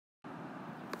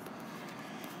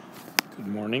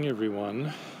Good morning,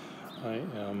 everyone. I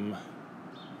am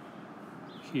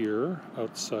here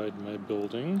outside my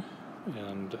building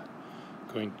and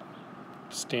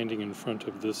standing in front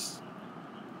of this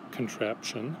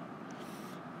contraption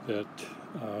that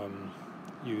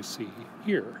you see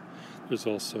here. There's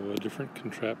also a different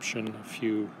contraption a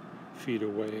few feet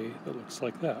away that looks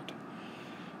like that.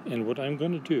 And what I'm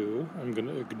going to do, I'm going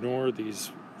to ignore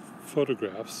these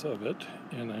photographs of it,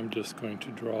 and I'm just going to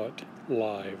draw it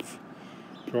live.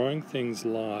 Drawing things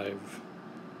live,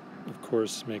 of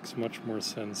course, makes much more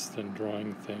sense than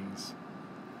drawing things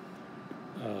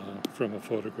from a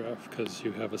photograph, because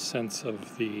you have a sense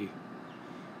of the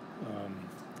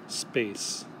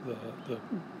space,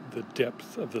 the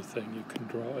depth of the thing. You can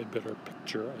draw a better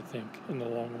picture, I think, in the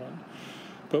long run.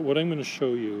 But what I'm going to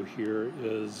show you here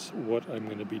is what I'm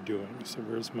going to be doing. So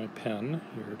where's my pen?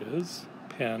 Here it is.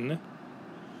 Pen.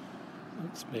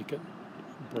 Let's make it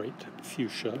bright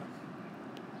fuchsia.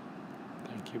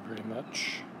 Thank you very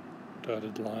much.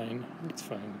 Dotted line. It's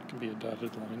fine. It can be a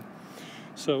dotted line.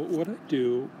 So what I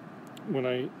do when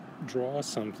I draw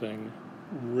something,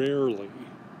 rarely,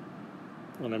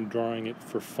 when I'm drawing it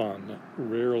for fun,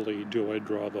 rarely do I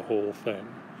draw the whole thing.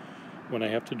 When I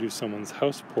have to do someone's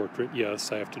house portrait,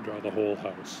 yes, I have to draw the whole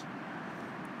house.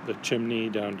 The chimney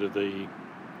down to the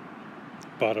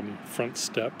bottom front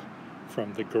step,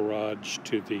 from the garage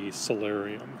to the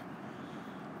solarium.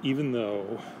 Even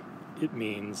though it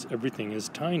means everything is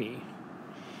tiny.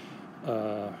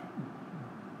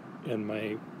 And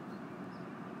my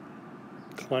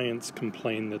clients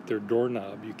complain that their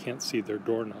doorknob, you can't see their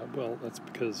doorknob. Well, that's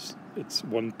because it's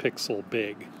 1 pixel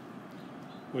big.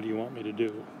 What do you want me to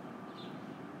do?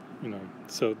 You know,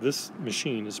 so this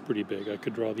machine is pretty big. I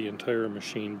could draw the entire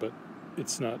machine, but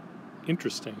it's not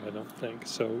interesting, I don't think.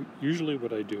 So usually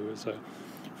what I do is I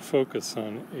focus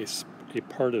on a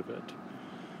part of it,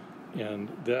 and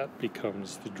that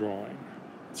becomes the drawing.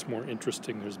 It's more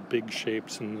interesting. There's big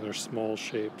shapes and there's small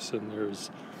shapes and there's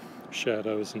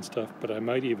shadows and stuff, but I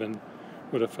might even,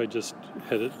 what if I just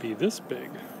had it be this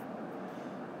big?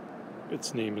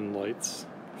 It's naming lights,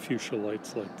 fuchsia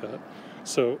lights like that.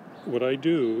 So what I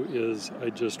do is I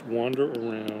just wander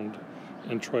around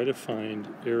and try to find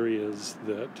areas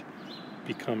that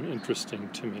become interesting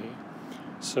to me.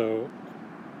 So,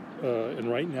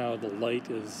 and right now the light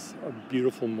is a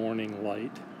beautiful morning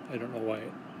light. I don't know why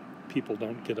people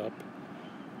don't get up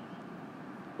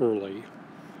early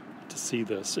to see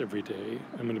this every day.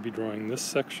 I'm going to be drawing this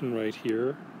section right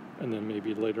here, and then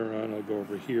maybe later on I'll go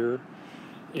over here,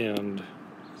 and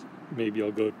maybe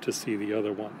I'll go to see the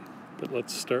other one. But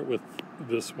let's start with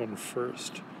this one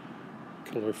first.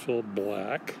 Color fill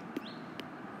black,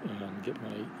 and get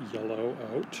my yellow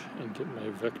out, and get my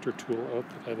vector tool out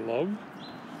that I love.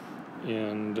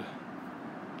 And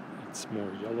it's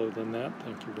more yellow than that,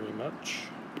 thank you very much.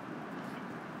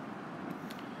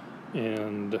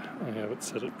 And I have it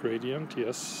set at gradient,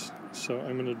 yes. So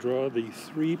I'm going to draw the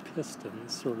 3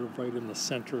 pistons sort of right in the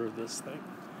center of this thing.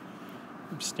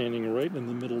 I'm standing right in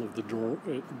the middle of the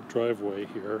driveway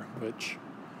here, which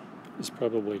is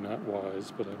probably not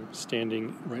wise, but I'm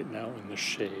standing right now in the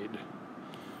shade.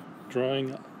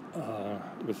 Drawing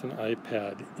with an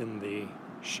iPad in the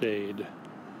shade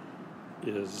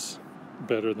is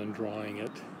better than drawing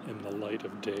it in the light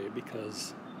of day,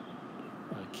 because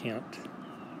I can't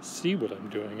see what I'm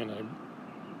doing, and I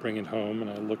bring it home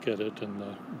and I look at it in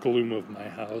the gloom of my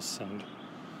house, and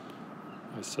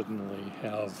I suddenly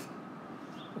have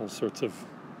all sorts of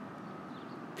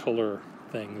color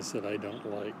things that I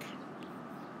don't like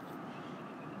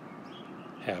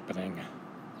happening.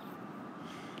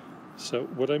 So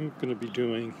what I'm going to be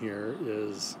doing here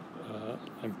is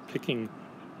I'm picking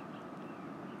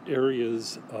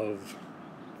areas of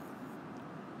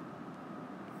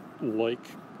like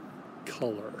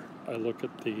color. I look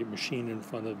at the machine in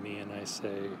front of me and I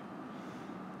say,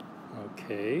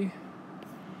 okay,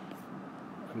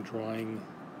 I'm drawing,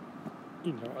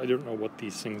 you know, I don't know what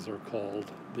these things are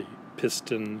called, the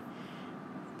piston,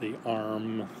 the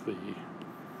arm, the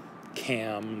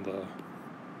cam, the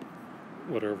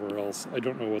whatever else. I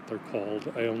don't know what they're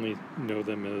called. I only know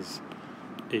them as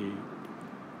a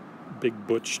big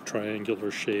butch triangular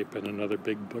shape and another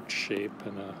big butch shape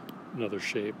and another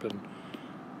shape, and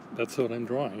that's what I'm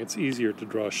drawing. It's easier to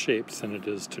draw shapes than it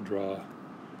is to draw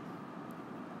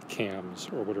cams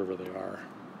or whatever they are.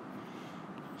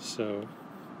 So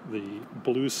the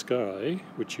blue sky,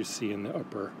 which you see in the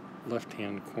upper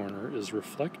left-hand corner, is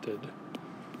reflected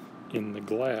in the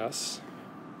glass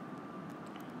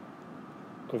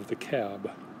of the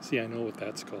cab. See, I know what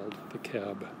that's called, the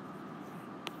cab.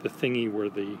 The thingy where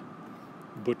the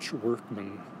butch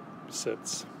workman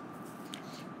sits.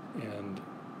 and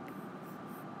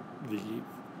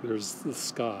there's the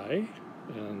sky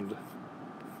and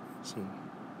some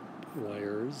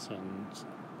wires and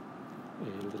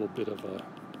a little bit of a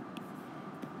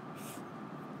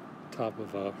top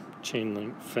of a chain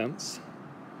link fence,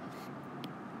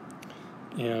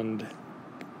 and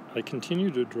I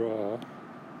continue to draw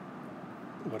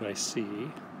what I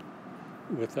see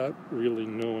without really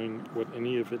knowing what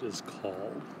any of it is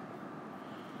called,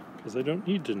 because I don't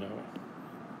need to know.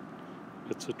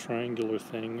 It's a triangular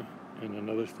thing and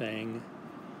another thing.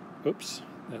 Oops,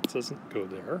 that doesn't go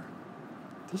there.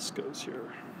 This goes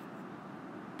here.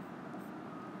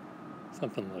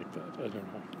 Something like that. I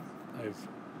don't know. I've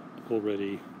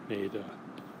already made a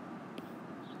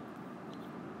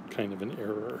kind of an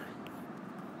error.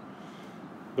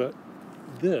 But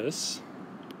this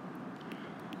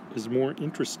is more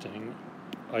interesting,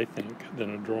 I think,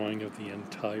 than a drawing of the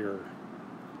entire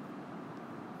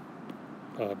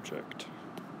object.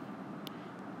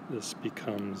 This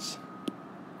becomes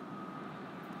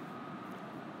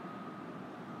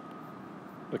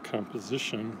a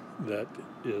composition that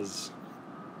is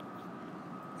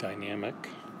dynamic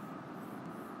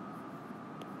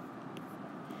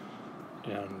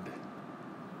and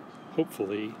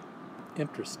hopefully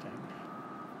interesting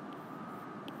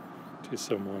to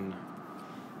someone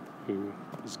who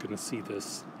is going to see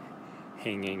this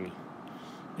hanging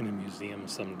in a museum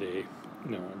someday.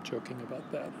 No, I'm joking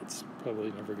about that. It's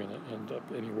probably never going to end up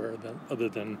anywhere other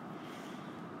than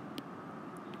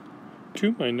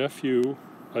to my nephew.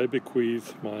 I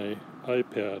bequeath my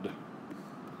iPad.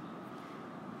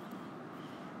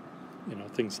 You know,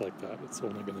 things like that. It's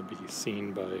only going to be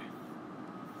seen by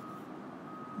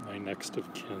my next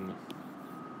of kin.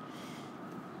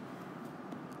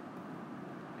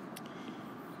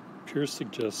 Pure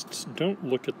suggests don't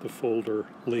look at the folder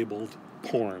labeled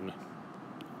porn.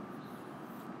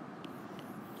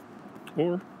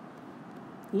 Or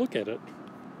look at it.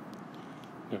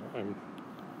 You know, I'm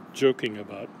joking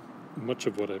about much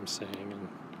of what I'm saying, and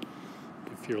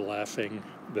if you're laughing,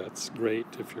 that's great.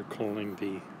 If you're calling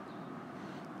the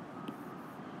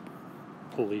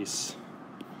police,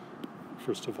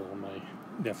 first of all, my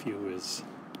nephew is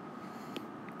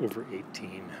over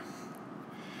 18.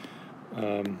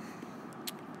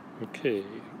 Okay,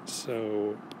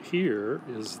 so here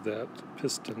is that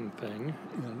piston thing,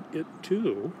 and it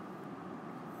too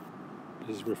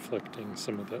is reflecting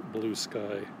some of that blue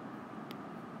sky,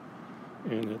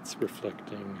 and it's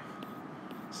reflecting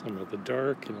some of the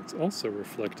dark, and it's also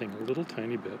reflecting a little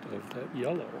tiny bit of that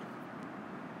yellow.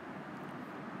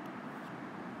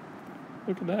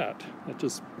 Look at that. That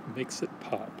just makes it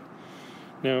pop.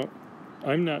 Now,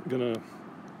 I'm not going to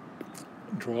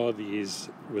draw these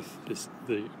with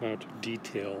the amount of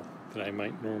detail that I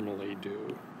might normally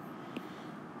do.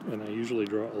 And I usually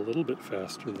draw a little bit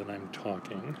faster than I'm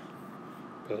talking.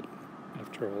 But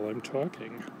after all, I'm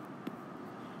talking.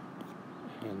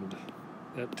 And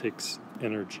that takes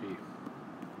energy.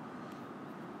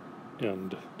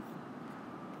 And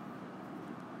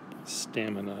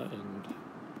stamina and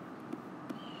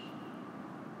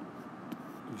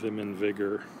vim and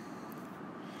vigor.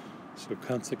 So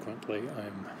consequently,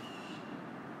 I'm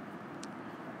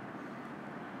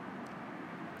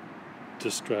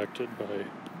distracted by...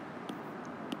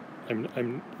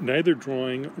 I'm neither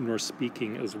drawing nor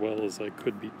speaking as well as I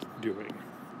could be doing.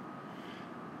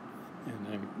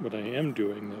 And what I am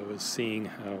doing, though, is seeing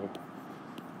how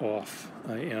off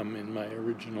I am in my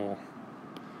original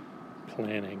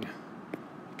planning,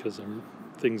 because I'm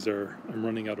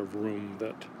running out of room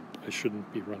that I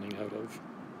shouldn't be running out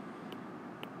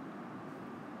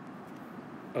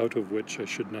of which I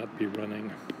should not be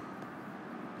running,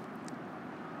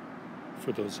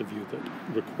 for those of you that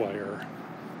require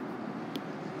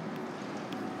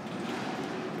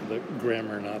the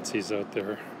grammar Nazis out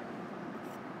there.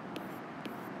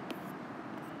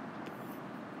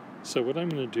 So what I'm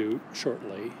going to do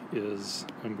shortly is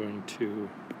I'm going to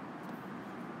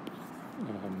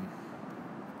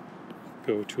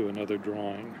go to another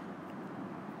drawing.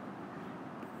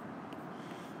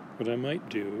 What I might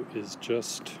do is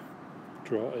just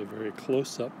draw a very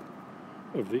close-up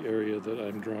of the area that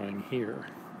I'm drawing here,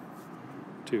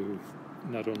 to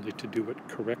not only to do it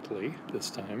correctly this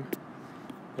time,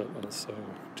 but also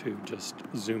to just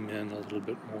zoom in a little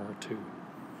bit more to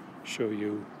show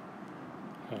you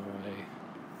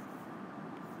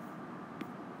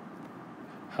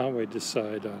how I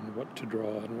decide on what to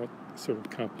draw and what sort of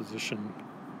composition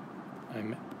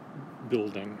I'm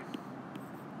building.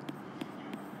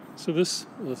 So let's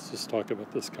just talk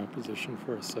about this composition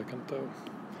for a second, though.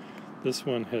 This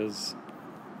one has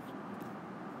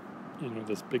you know,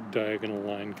 this big diagonal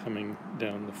line coming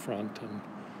down the front and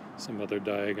some other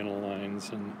diagonal lines,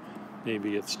 and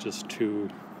maybe it's just too,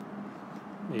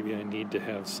 maybe I need to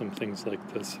have some things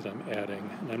like this that I'm adding.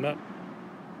 And I'm not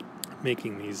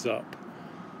making these up.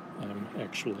 I'm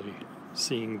actually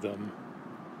seeing them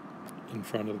in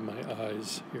front of my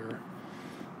eyes here.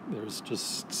 There's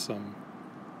just some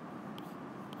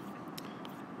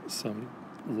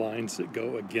lines that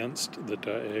go against the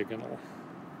diagonal.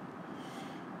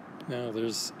 Now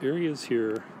there's areas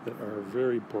here that are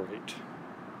very bright,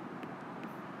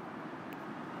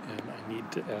 and I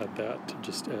need to add that to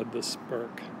just add the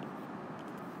spark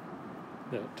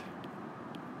that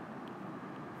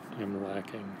I'm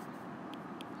lacking.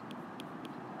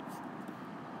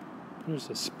 There's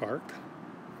a spark.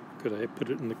 Could I put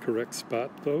it in the correct spot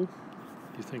though?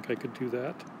 Do you think I could do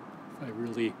that if I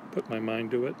really put my mind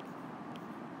to it?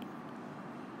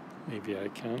 Maybe I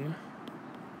can.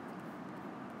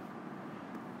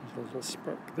 There's a little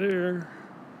spark there.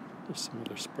 There's some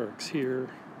other sparks here.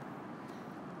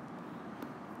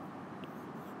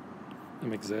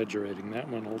 I'm exaggerating that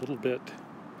one a little bit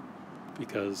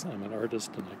because I'm an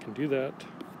artist and I can do that.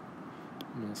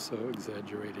 I'm also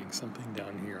exaggerating something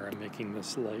down here. I'm making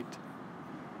this light.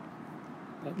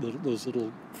 Those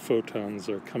little photons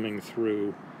are coming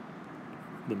through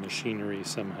the machinery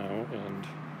somehow and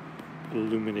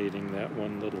illuminating that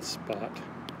one little spot.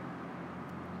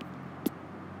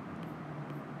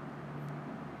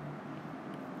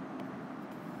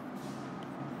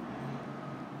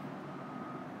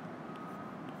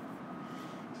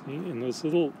 See, and those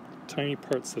little tiny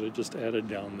parts that I just added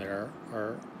down there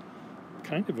are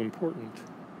kind of important,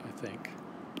 I think,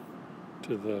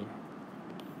 to the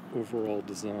overall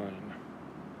design.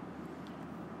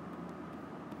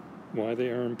 Why they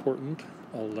are important,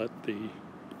 I'll let the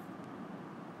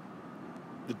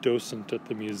docent at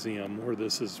the museum where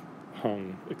this is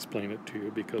hung explain it to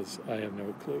you, because I have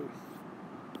no clue.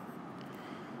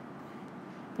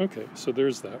 Okay, so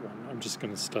there's that one. I'm just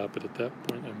going to stop it at that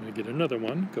point. I'm going to get another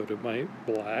one, go to my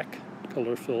black,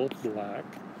 color-filled black.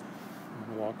 I'm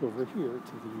going to walk over here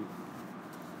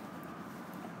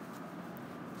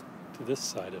to this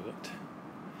side of it.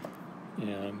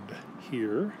 And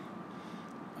here,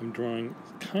 I'm drawing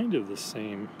kind of the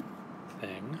same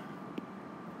thing,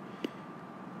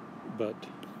 but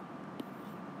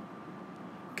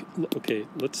okay,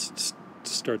 let's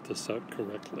start this out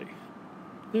correctly.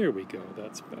 There we go,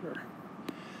 that's better.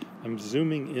 I'm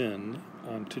zooming in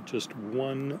onto just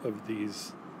one of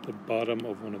these, the bottom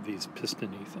of one of these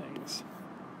piston-y things.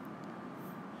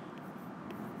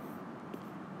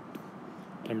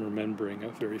 I'm remembering a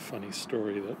very funny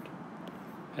story that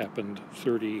happened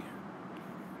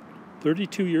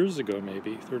 32 years ago,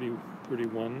 maybe,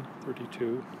 31,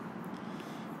 32.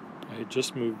 I had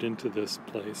just moved into this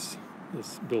place,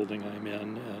 this building I'm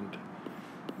in, and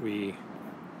we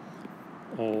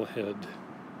all had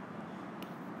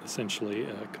essentially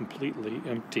a completely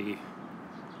empty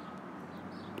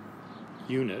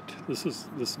unit.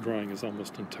 This drawing is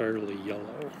almost entirely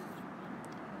yellow,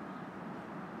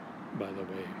 by the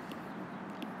way.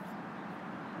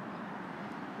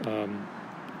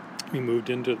 We moved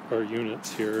into our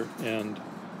units here, and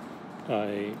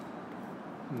I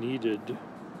needed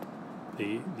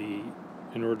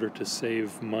in order to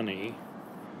save money,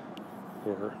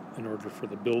 or in order for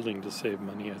the building to save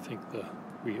money, I think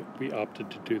we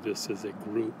opted to do this as a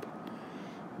group.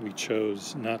 We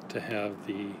chose not to have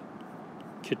the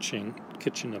kitchen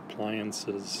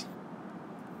appliances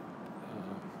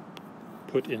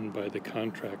put in by the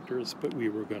contractors, but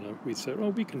we said, oh,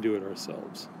 we can do it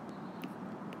ourselves.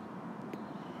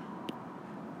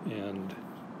 And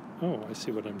oh, I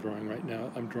see what I'm drawing right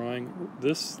now. I'm drawing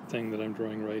this thing that I'm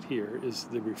drawing right here is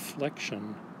the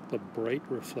reflection, the bright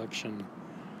reflection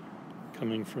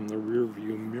coming from the rear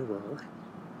view mirror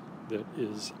that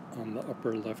is on the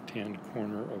upper left-hand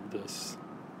corner of this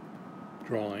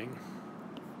drawing.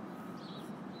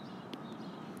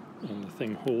 And the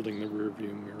thing holding the rear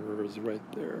view mirror is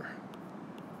right there.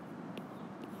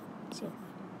 It's a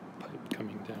pipe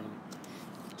coming down.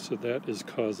 So that is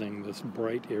causing this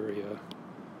bright area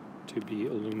to be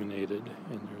illuminated,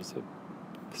 and there's a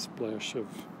splash of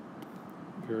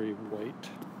very white.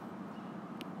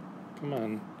 Come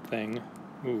on, thing,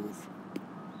 move.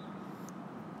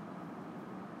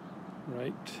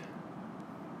 Right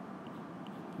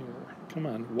here. Come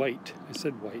on, white. I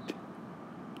said white.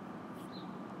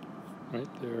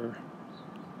 Right there.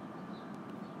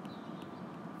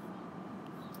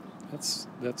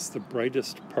 That's the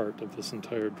brightest part of this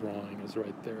entire drawing, is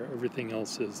right there. Everything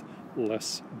else is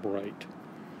less bright.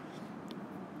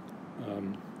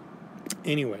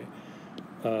 Anyway,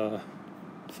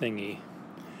 thingy.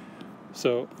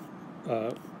 So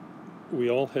we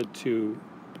all had to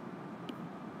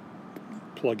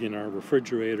plug in our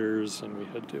refrigerators, and we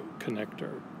had to connect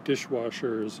our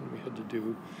dishwashers, and we had to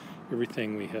do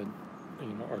everything we had,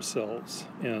 ourselves.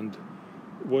 And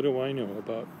what do I know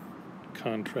about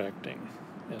contracting?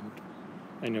 And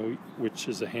I know which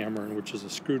is a hammer and which is a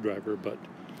screwdriver, but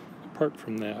apart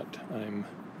from that, I'm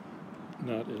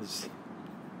not as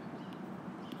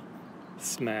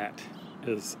smart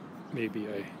as maybe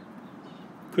I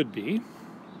could be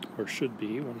or should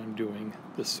be when I'm doing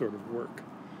this sort of work.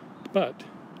 But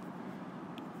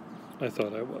I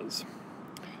thought I was.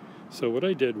 So what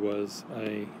I did was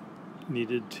I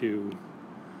needed to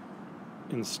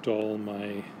install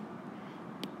my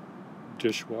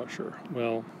dishwasher.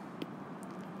 Well,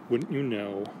 wouldn't you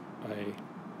know, I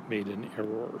made an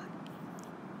error.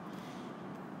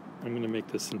 I'm going to make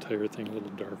this entire thing a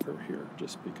little darker here,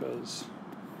 just because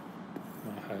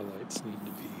my highlights need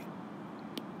to be.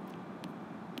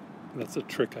 That's a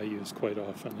trick I use quite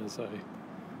often, is I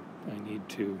need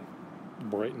to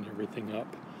brighten everything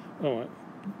up. Oh,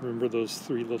 remember those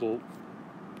three little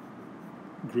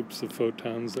groups of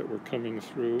photons that were coming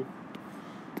through?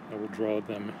 I will draw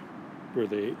them where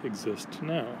they exist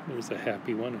now. There's a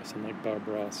happy one. I sound like Bob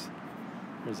Ross.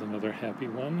 There's another happy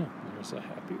one. There's a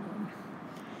happy one.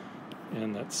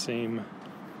 And that same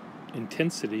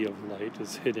intensity of light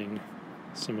is hitting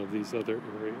some of these other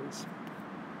areas.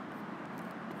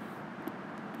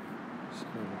 So,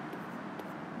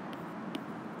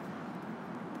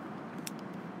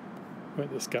 well,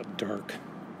 this got dark.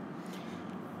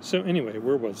 So anyway,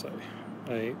 where was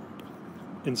I? I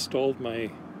installed my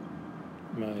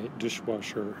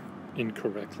dishwasher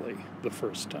incorrectly the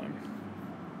first time.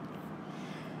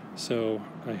 So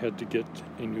I had to get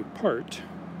a new part,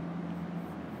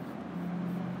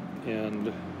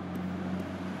 and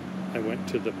I went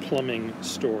to the plumbing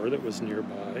store that was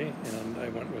nearby, and I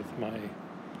went with my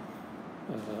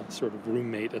sort of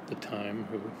roommate at the time,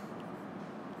 who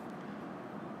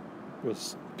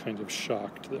was kind of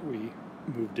shocked that we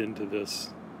moved into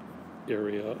this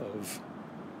area of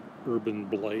urban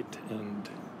blight and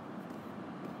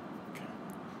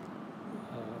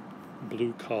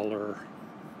blue-collar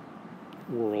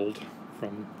world.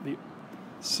 From the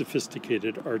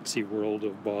sophisticated, artsy world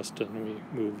of Boston, we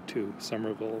moved to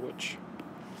Somerville, which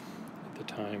at the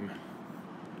time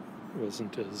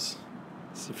wasn't as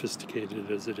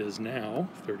sophisticated as it is now,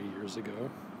 30 years ago.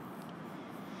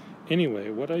 Anyway,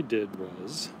 what I did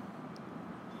was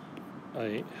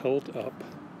I held up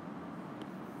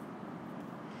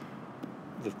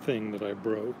the thing that I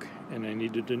broke, and I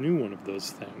needed a new one of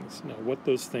those things. Now, what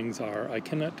those things are, I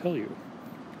cannot tell you,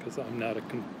 because I'm not a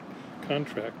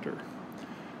contractor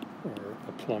or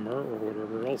a plumber or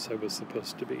whatever else I was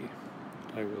supposed to be.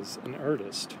 I was an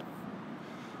artist.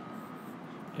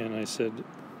 And I said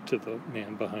to the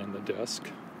man behind the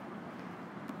desk,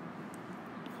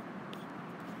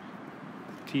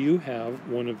 "Do you have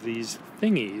one of these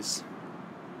thingies?"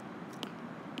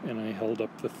 And I held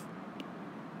up the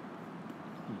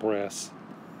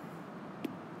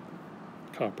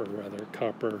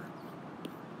copper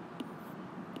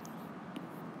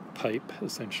pipe,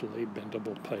 essentially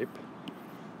bendable pipe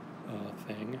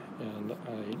thing, and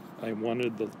I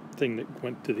wanted the thing that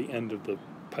went to the end of the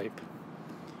pipe,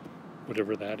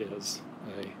 whatever that is.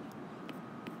 I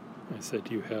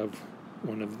said, "You have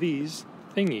one of these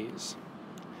thingies?"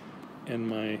 And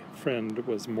my friend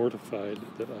was mortified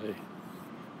that I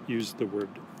used the word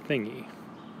thingy.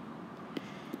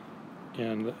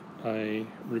 And I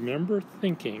remember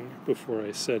thinking, before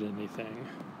I said anything,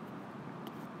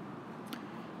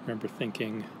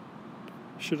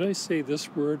 should I say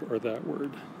this word or that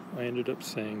word? I ended up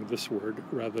saying this word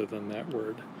rather than that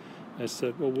word. I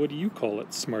said, "Well, what do you call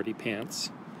it, smarty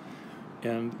pants?"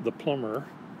 And the plumber,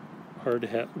 hard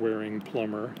hat wearing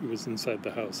plumber, he was inside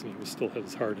the house and he still had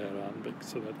his hard hat on, but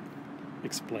so that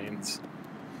explains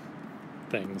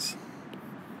things.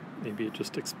 Maybe it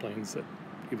just explains that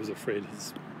he was afraid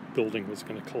his building was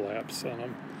going to collapse on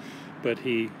him. But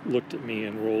he looked at me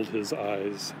and rolled his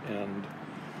eyes, and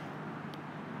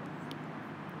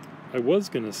I was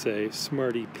going to say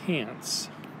smarty pants.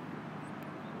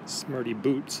 Smarty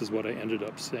boots is what I ended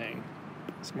up saying.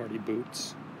 Smarty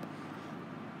boots.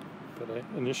 But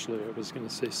initially I was going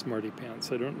to say smarty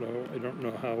pants. I don't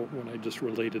know how, when I just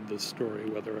related this story,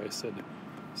 whether I said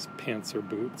pants or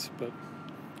boots, but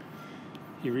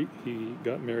he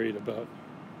got married about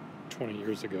 20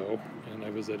 years ago, and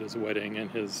I was at his wedding,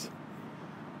 and he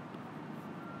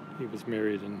was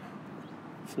married in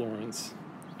Florence,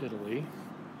 Italy,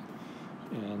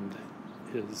 and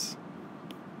his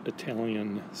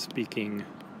Italian-speaking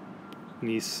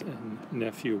niece and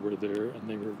nephew were there, and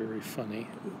they were very funny.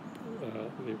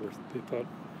 They thought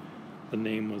the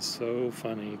name was so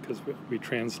funny because we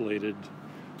translated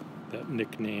that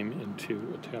nickname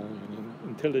into Italian.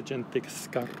 Intelligente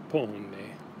scarpone,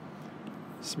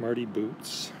 smarty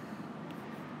boots.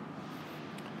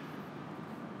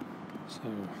 So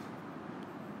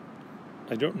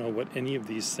I don't know what any of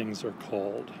these things are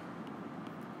called,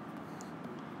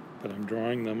 but I'm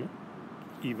drawing them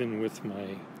even with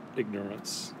my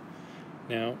ignorance.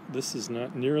 Now, this is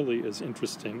not nearly as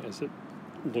interesting as it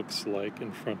looks like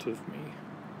in front of me.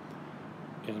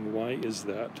 And why is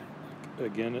that?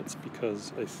 Again, it's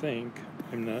because I think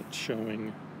I'm not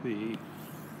showing the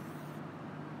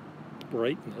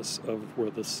brightness of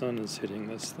where the sun is hitting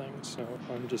this thing. So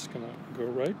I'm just going to go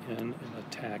right in and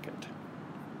attack it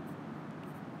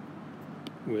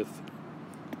with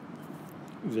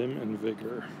vim and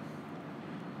vigor.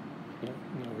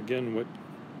 Now again, what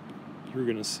you're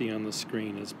going to see on the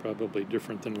screen is probably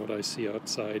different than what I see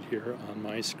outside here on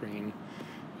my screen.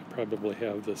 I probably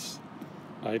have this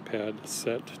iPad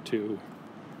set to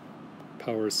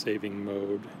power saving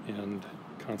mode, and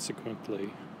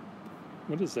consequently,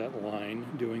 what is that line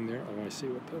doing there? Oh, I see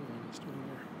what that line is doing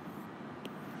there.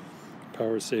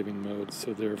 Power saving mode,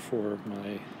 so therefore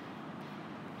my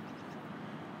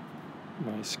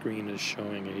screen is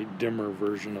showing a dimmer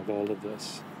version of all of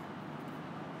this.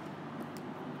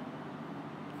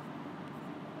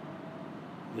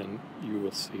 Than you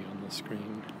will see on the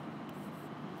screen.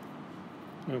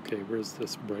 Okay, where's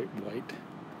this bright white?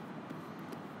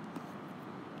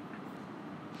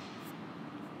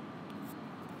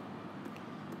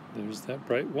 There's that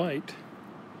bright white.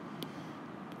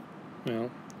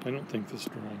 Well, I don't think this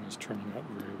drawing is turning out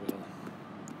very well.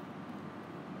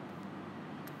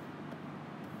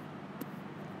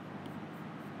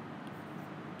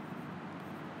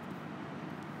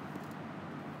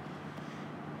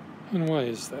 And why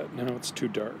is that? Now it's too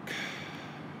dark.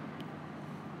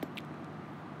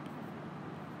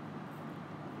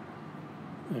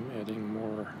 I'm adding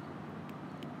more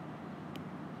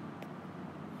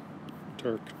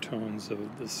dark tones of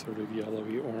this sort of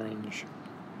yellowy orange.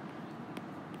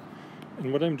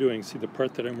 And what I'm doing, see the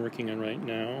part that I'm working on right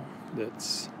now,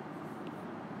 that's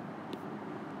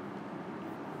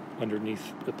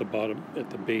underneath at the bottom,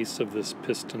 at the base of this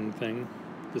piston thing,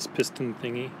 this piston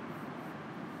thingy.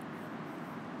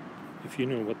 If you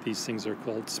know what these things are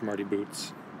called, smarty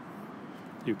boots,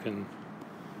 you can,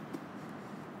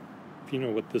 if you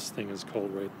know what this thing is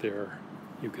called right there,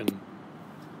 you can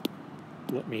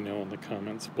let me know in the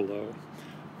comments below.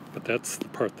 But that's the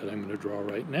part that I'm going to draw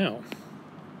right now.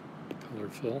 Color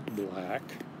fill, black.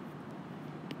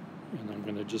 And I'm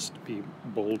going to just be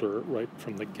bolder right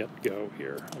from the get-go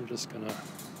here. I'm just going to...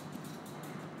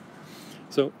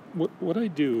 So what I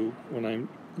do when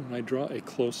I draw a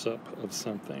close-up of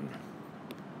something,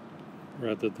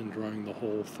 rather than drawing the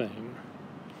whole thing,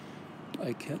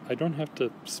 I don't have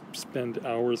to spend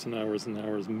hours and hours and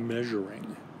hours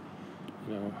measuring,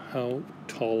 you know, how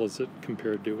tall is it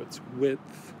compared to its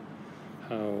width,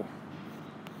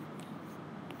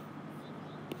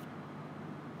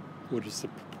 what is the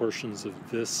proportions of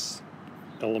this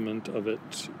element of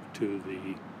it to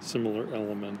the similar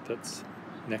element that's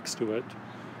next to it.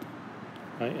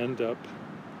 I end up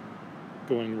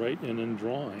going right in and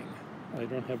drawing. I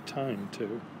don't have time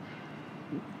to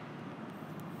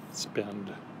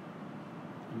spend.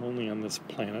 I'm only on this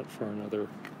planet for another,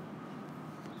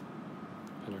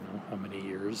 I don't know how many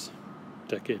years,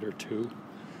 decade or two,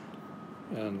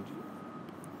 and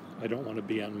I don't want to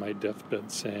be on my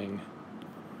deathbed saying,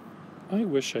 I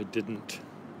wish I didn't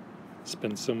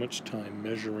spend so much time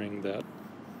measuring that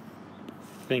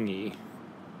thingy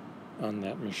on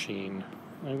that machine.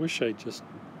 I wish I just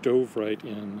dove right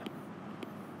in,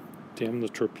 damn the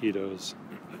torpedoes,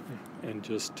 and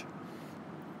just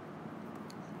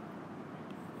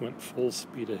went full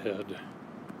speed ahead.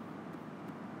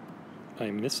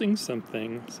 I'm missing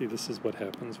something. See, this is what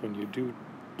happens when you do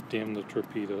damn the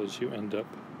torpedoes. You end up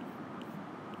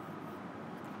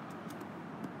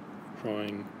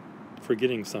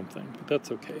forgetting something, but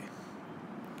that's okay.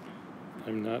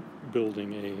 I'm not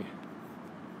building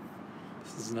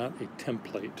this is not a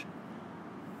template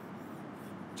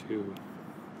to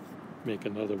make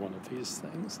another one of these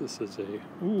things. This is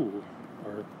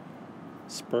our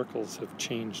sparkles have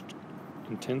changed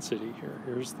intensity here.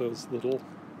 Here's those little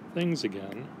things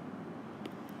again.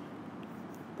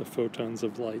 The photons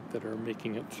of light that are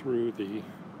making it through the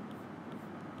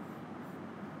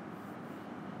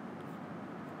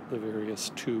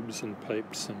various tubes and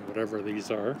pipes and whatever these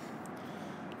are.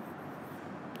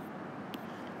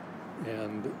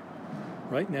 And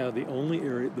right now, the only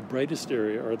area, the brightest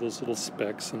area, are those little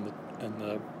specks and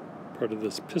the part of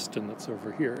this piston that's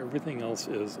over here. Everything else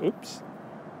is, oops,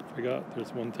 forgot,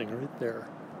 there's one thing right there.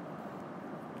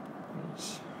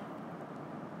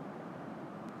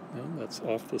 No, that's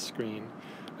off the screen.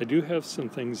 I do have some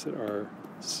things that are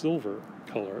silver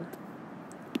color,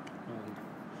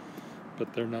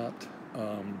 but they're not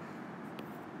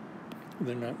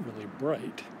really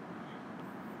bright.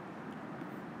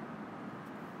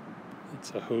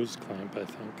 It's a hose clamp, I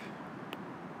think.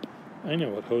 I know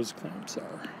what hose clamps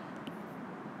are.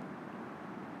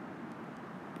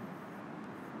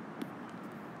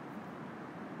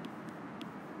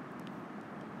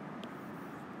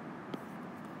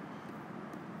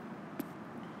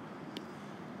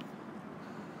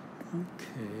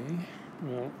 Okay,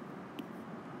 well,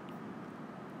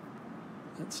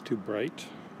 that's too bright.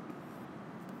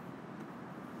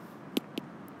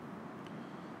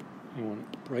 I want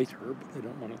it brighter, but I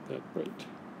don't want it that bright.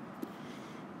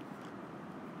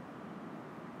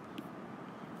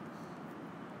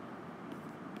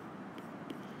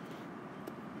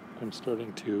 I'm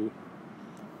starting to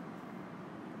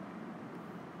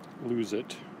lose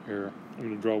it here. I'm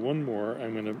going to draw one more.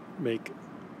 I'm going to make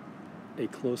a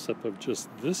close-up of just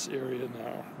this area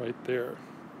now, right there.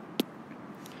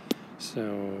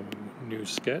 So, new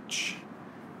sketch.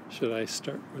 Should I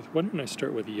start with, why don't I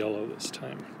start with yellow this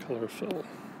time? Color fill.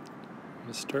 I'm going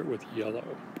to start with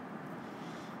yellow.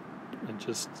 And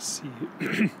just see,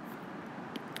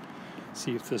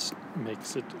 see if this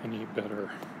makes it any better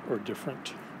or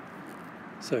different.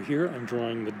 So here I'm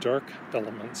drawing the dark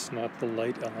elements, not the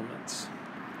light elements.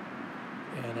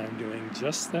 And I'm doing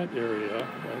just that area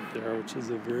right there, which is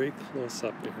a very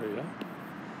close-up area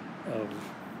of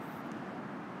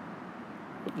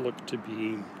what look to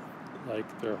be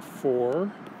like there are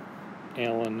 4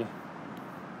 Allen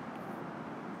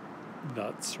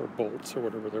nuts or bolts or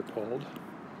whatever they're called.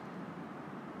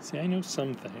 See, I know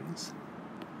some things.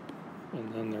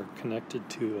 And then they're connected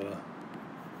to a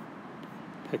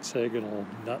hexagonal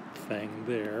nut thing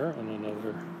there and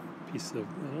another piece of,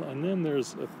 and then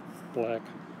there's a black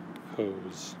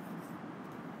hose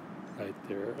right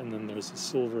there, and then there's a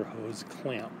silver hose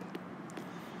clamp.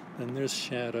 Then there's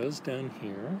shadows down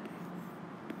here,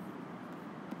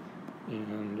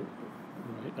 and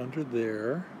right under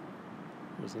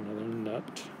there's another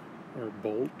nut or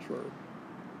bolt or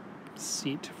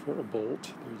seat for a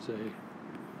bolt. There's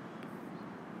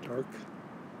a dark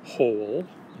hole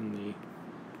in the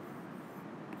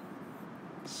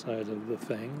side of the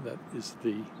thing that is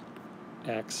the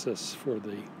axis for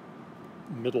the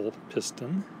middle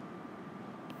piston.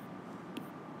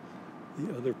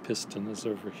 The other piston is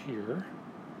over here.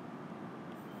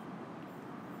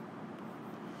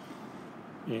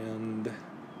 And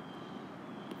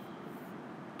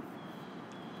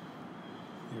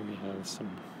here we have some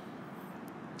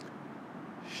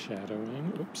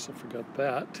shadowing. Oops, I forgot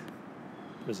that.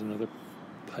 There's another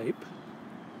pipe,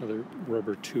 another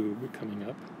rubber tube coming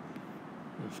up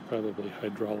with probably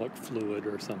hydraulic fluid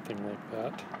or something like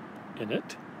that in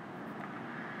it.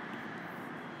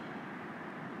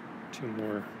 2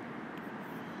 more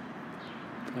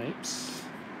pipes.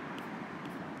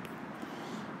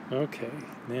 Okay,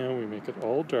 now we make it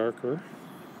all darker.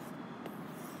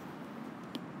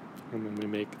 And then we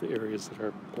make the areas that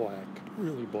are black,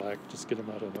 really black, just get them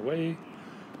out of the way.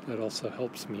 That also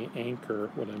helps me anchor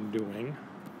what I'm doing.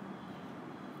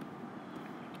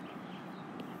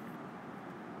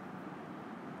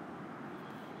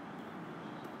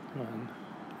 Come on.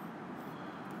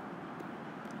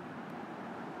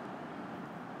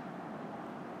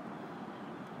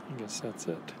 I guess that's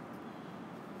it.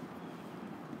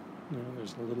 No,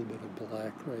 there's a little bit of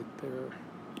black right there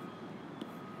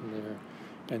and there.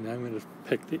 And I'm going to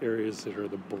pick the areas that are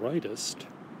the brightest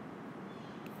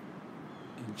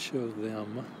and show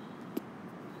them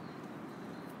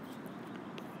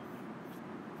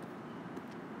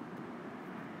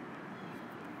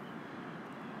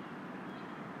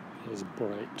as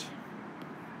bright.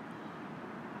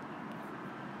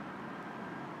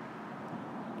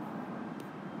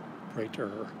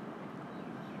 Brighter.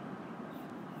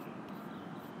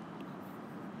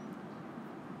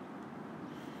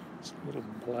 There's a little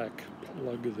black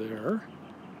plug there.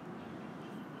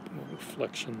 A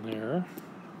reflection there.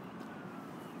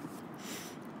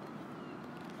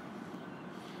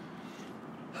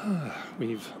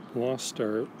 We've lost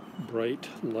our bright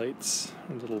lights.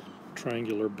 Our little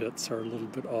triangular bits are a little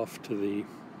bit off to the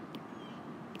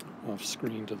off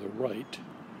screen to the right.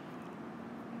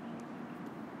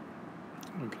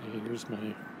 Okay, here's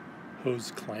my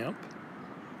hose clamp.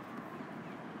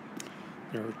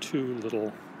 there are two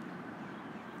little,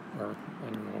 or I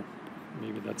don't know,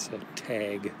 maybe that's a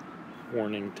tag,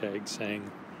 warning tag saying,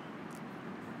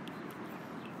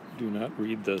 do not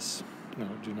read this, no,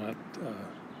 do not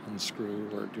unscrew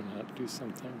or do not do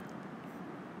something.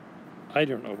 I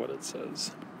don't know what it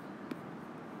says.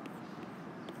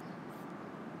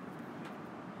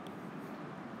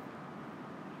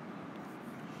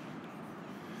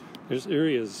 There's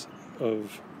areas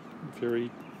of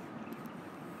very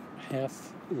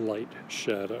half light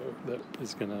shadow that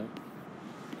is going to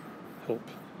help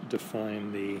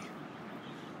define the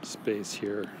space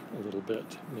here a little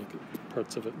bit, make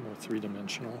parts of it more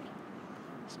three-dimensional.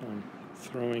 So I'm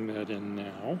throwing that in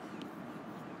now.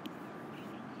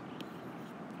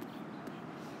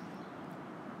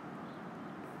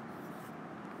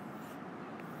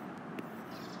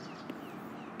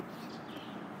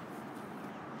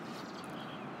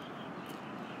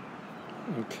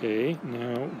 Okay,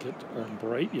 now get our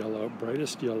bright yellow,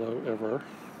 brightest yellow ever.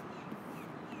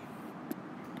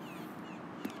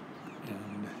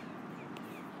 And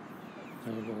I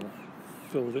will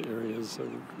fill the areas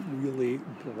of really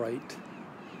bright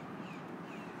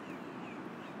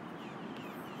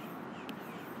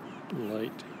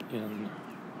light in.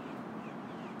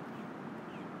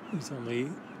 There's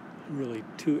only really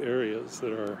two areas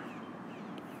that are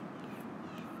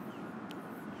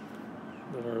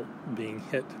being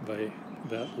hit by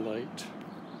that light.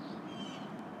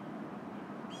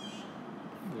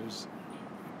 There's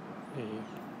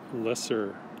a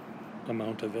lesser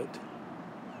amount of it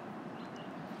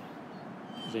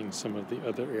hitting some of the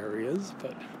other areas,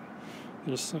 but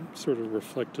there's some sort of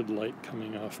reflected light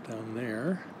coming off down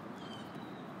there.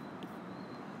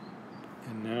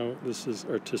 And now this is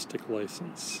artistic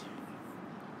license.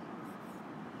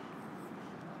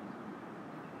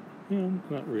 No,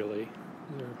 not really.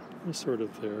 They're sort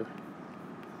of there.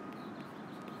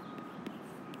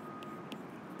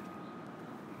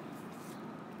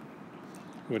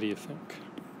 What do you think?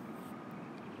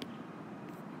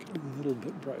 Get a little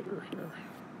bit brighter here.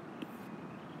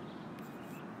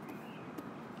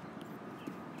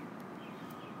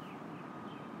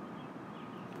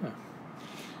 Huh.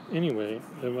 Anyway,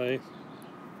 I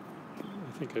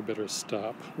think I better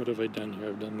stop. What have I done here?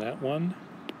 I've done that one.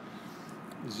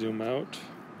 Zoom out.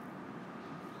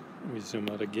 We zoom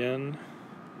out again.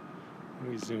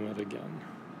 We zoom out again.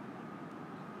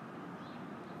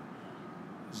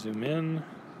 Zoom in,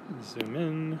 zoom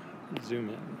in, zoom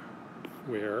in.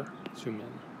 Where? Zoom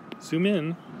in. Zoom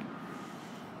in.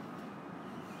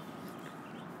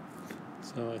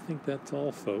 So I think that's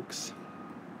all, folks.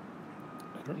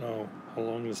 I don't know how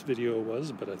long this video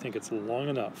was, but I think it's long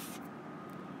enough.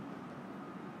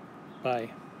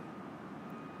 Bye.